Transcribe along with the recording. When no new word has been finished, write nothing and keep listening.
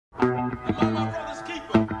Am I my brother's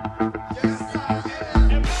keeper? Yes, I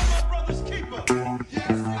am. Am I my brother's keeper? Yes,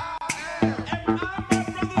 I am. Am I my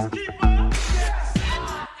brother's keeper? Yes,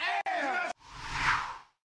 I am.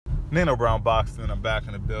 Nino Brown Boxing, and I'm back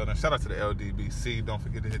in the building. Shout out to the LDBC. Don't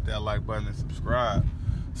forget to hit that like button and subscribe.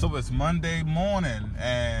 So it's Monday morning,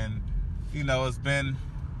 and you know it's been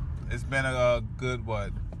a good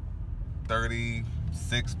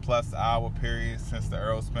 36 plus hour period since the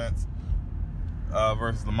Errol Spence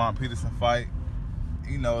versus Lamont Peterson fight.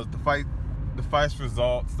 You know, the fight's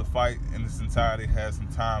results, the fight in its entirety has some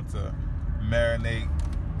time to marinate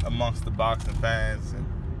amongst the boxing fans, and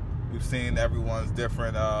we've seen everyone's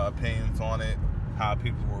different opinions on it. How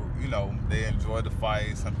people were, they enjoyed the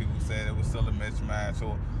fight. Some people said it was still a mismatch,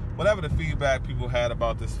 or whatever the feedback people had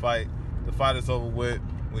about this fight. The fight is over with.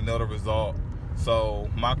 We know the result. So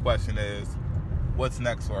my question is, what's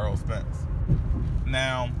next for Errol Spence?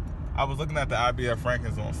 Now, I was looking at the IBF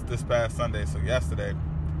rankings on this past Sunday, so yesterday,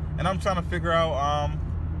 and I'm trying to figure out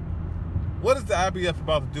what is the IBF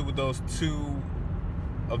about to do with those two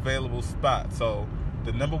available spots. So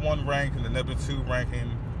the number 1 rank and the number 2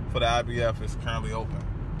 ranking for the IBF is currently open.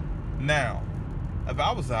 Now, if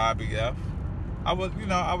I was the IBF, I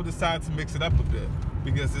would decide to mix it up a bit,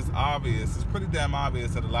 because it's pretty damn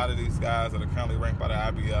obvious that a lot of these guys that are currently ranked by the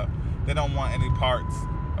IBF, they don't want any parts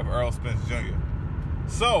of Errol Spence Jr.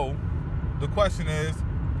 So the question is,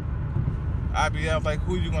 IBF, like,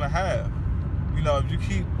 who are you gonna have?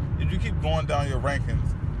 If you keep going down your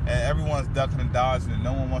rankings and everyone's ducking and dodging and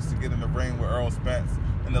no one wants to get in the ring with Errol Spence,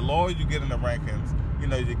 and the lower you get in the rankings,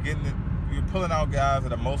 you're pulling out guys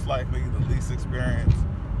that are most likely the least experienced,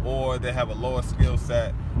 or they have a lower skill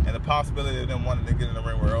set, and the possibility of them wanting to get in the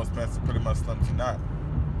ring with Errol Spence is pretty much slim to none.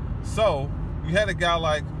 So you had a guy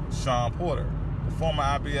like Shawn Porter, the former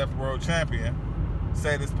IBF world champion,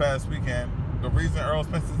 say this past weekend, the reason Errol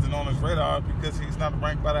Spence isn't on his radar is because he's not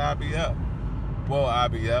ranked by the IBF. Well,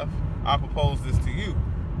 IBF, I propose this to you.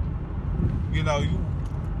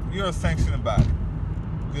 You're a sanctioning body.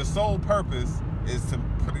 Your sole purpose is to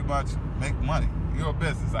pretty much make money. You're a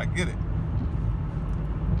business, I get it.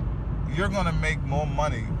 You're gonna make more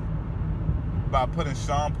money by putting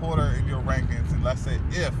Shawn Porter in your rankings, and let's say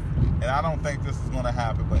and I don't think this is gonna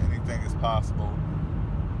happen, but anything is possible.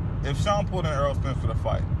 If Shawn Porter and Errol Spence were to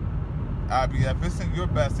fight, IBF, it's in your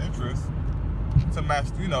best interest to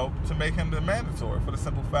match, to make him the mandatory, for the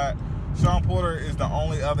simple fact Shawn Porter is the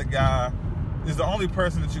only other guy, is the only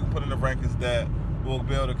person that you can put in the rankings that will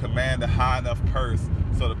be able to command a high enough purse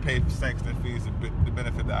so to pay for sanctioning fees to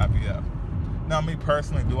benefit the IBF. Now, me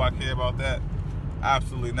personally, do I care about that?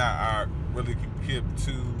 Absolutely not. I really give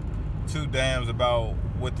two damns about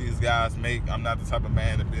what these guys make. I'm not the type of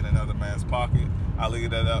man to be in another man's pocket. I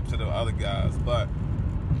leave that up to the other guys. But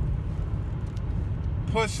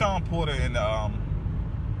put Shawn Porter in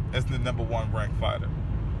as the number 1 ranked fighter.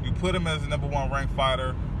 You put him as the number 1 ranked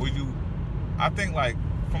fighter, I think, like,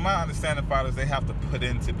 from my understanding, fighters, they have to put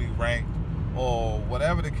in to be ranked, or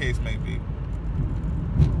whatever the case may be.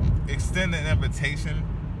 Extend an invitation,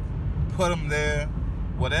 put him there,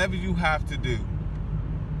 whatever you have to do.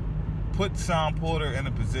 Put Shawn Porter in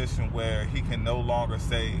a position where he can no longer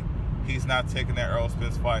say he's not taking that Errol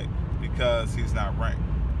Spence fight because he's not ranked.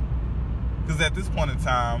 Because at this point in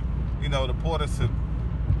time, the Porters,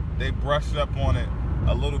 they brushed up on it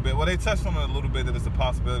a little bit. Well, they touched on it a little bit, that it's a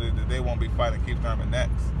possibility that they won't be fighting Keith Thurman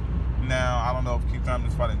next. Now, I don't know if Keith Thurman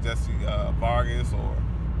is fighting Jesse Vargas, or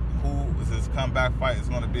who is his comeback fight is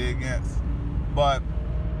going to be against. But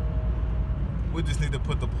we just need to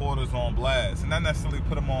put the Porters on blast. And not necessarily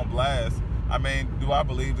put them on blast. I mean, do I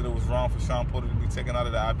believe that it was wrong for Shawn Porter to be taken out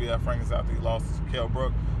of the IBF rankings after he lost to Kell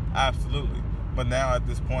Brook? Absolutely. But now at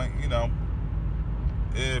this point,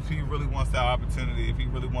 if he really wants that opportunity, if he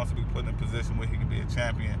really wants to be put in a position where he can be a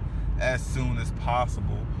champion as soon as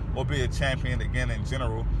possible, or be a champion again in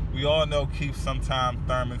general. We all know Keith Duck Time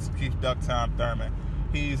Thurman.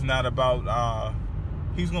 He's not about,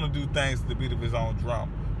 he's going to do things to the beat of his own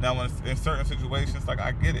drum. Now, in certain situations, like,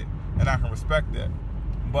 I get it, and I can respect that.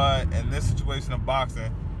 But in this situation of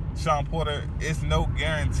boxing, Shawn Porter, it's no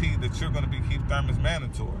guarantee that you're going to be Keith Thurman's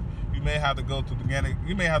mandatory. You may have to go through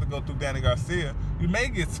Danny Garcia. You may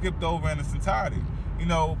get skipped over in its entirety.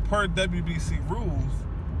 Per WBC rules,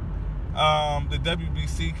 the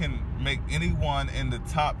WBC can make anyone in the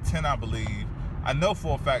top 10, I believe. I know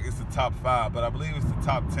for a fact it's the top 5, but I believe it's the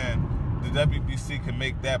top 10. The WBC can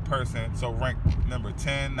make that person, so rank number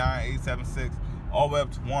 10, 9, 8, 7, 6, all the way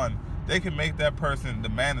up to 1, they can make that person the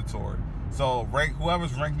mandatory. So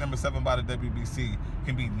whoever's ranked number 7 by the WBC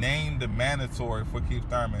can be named mandatory for Keith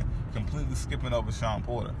Thurman, completely skipping over Shawn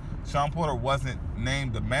Porter. Shawn Porter wasn't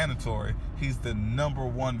named the mandatory. He's the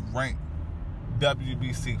 #1 ranked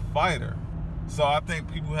WBC fighter. So I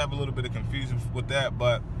think people have a little bit of confusion with that,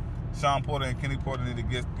 but Shawn Porter and Kenny Porter need to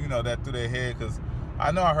get, you know, that through their head, because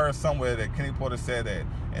I know I heard somewhere that Kenny Porter said that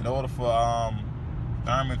in order for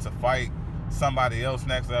Thurman to fight somebody else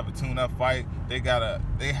next to have a tune-up fight,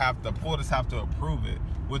 the Porters have to approve it,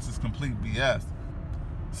 which is complete BS.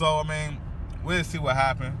 So I mean, we'll see what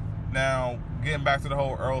happens. Now, getting back to the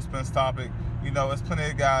whole Errol Spence topic, you know, there's plenty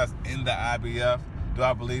of guys in the IBF. Do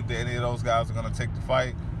I believe that any of those guys are going to take the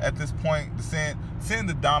fight? At this point, seeing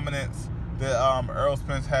the dominance that Errol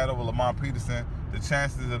Spence had over Lamont Peterson, the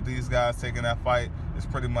chances of these guys taking that fight is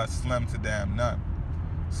pretty much slim to damn none.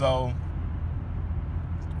 So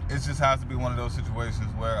it just has to be one of those situations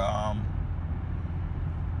where I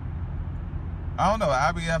don't know,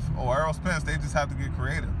 IBF or Errol Spence, they just have to get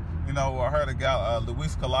creative. You know, I heard a guy,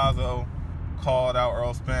 Luis Collazo, called out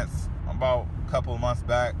Errol Spence about a couple of months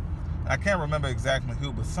back. I can't remember exactly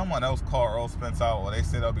who, but someone else called Errol Spence out, or they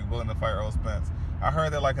said they'll be willing to fight Errol Spence. I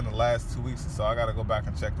heard that like in the last 2 weeks or so. I got to go back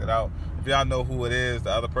and check that out. If y'all know who it is,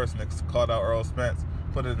 the other person that called out Errol Spence,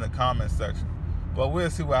 put it in the comment section. But we'll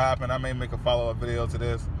see what happens. I may make a follow-up video to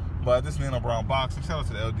this. But this is Nino Brown Boxing. Shout out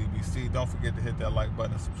to the LDBC. Don't forget to hit that like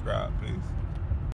button and subscribe, please.